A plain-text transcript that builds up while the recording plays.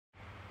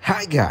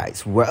Hi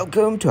guys,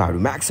 welcome to How to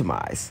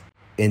Maximize.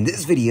 In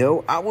this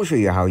video, I will show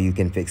you how you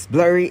can fix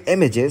blurry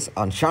images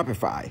on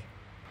Shopify.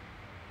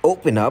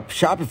 Open up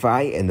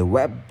Shopify in the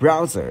web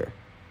browser.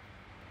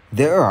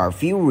 There are a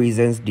few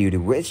reasons due to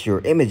which your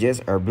images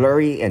are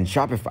blurry in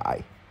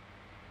Shopify.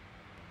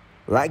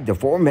 Like the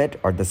format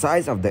or the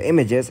size of the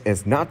images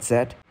is not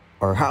set,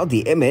 or how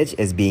the image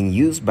is being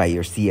used by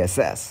your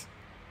CSS.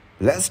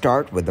 Let's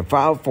start with the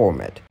file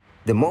format.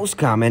 The most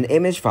common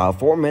image file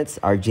formats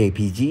are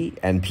JPG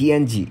and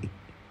PNG.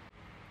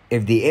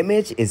 If the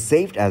image is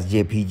saved as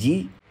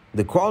JPG,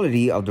 the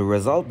quality of the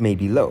result may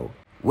be low,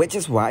 which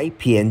is why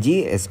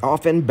PNG is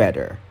often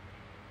better.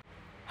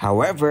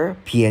 However,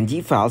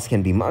 PNG files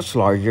can be much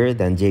larger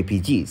than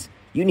JPGs.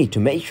 You need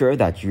to make sure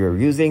that you are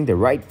using the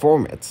right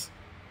formats.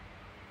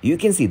 You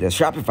can see the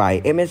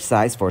Shopify image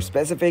size for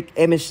specific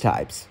image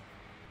types.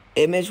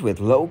 Image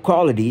with low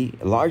quality,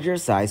 larger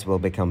size will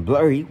become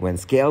blurry when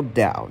scaled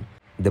down.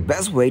 The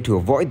best way to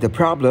avoid the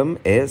problem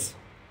is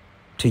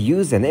to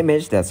use an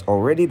image that's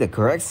already the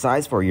correct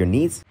size for your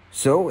needs.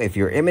 So if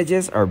your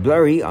images are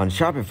blurry on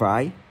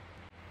Shopify,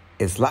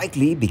 it's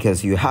likely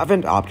because you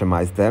haven't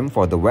optimized them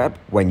for the web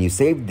when you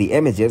saved the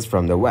images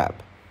from the web.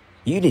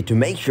 You need to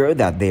make sure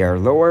that they are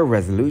lower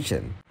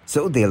resolution,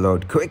 so they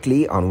load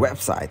quickly on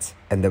websites.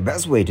 And the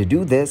best way to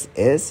do this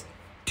is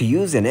to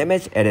use an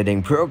image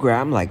editing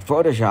program like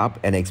Photoshop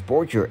and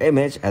export your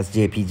image as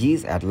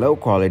JPGs at low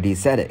quality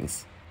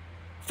settings.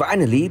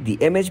 Finally, the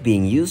image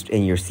being used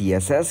in your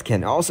CSS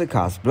can also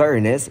cause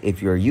blurriness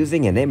if you're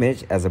using an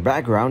image as a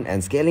background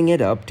and scaling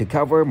it up to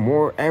cover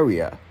more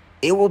area.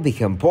 It will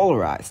become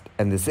polarized,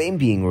 and the same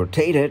being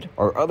rotated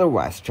or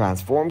otherwise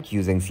transformed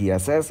using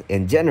CSS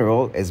in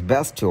general is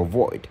best to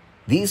avoid.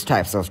 These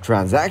types of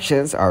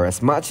transactions are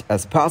as much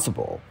as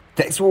possible.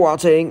 Thanks for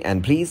watching,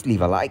 and please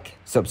leave a like,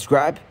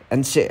 subscribe,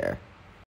 and share.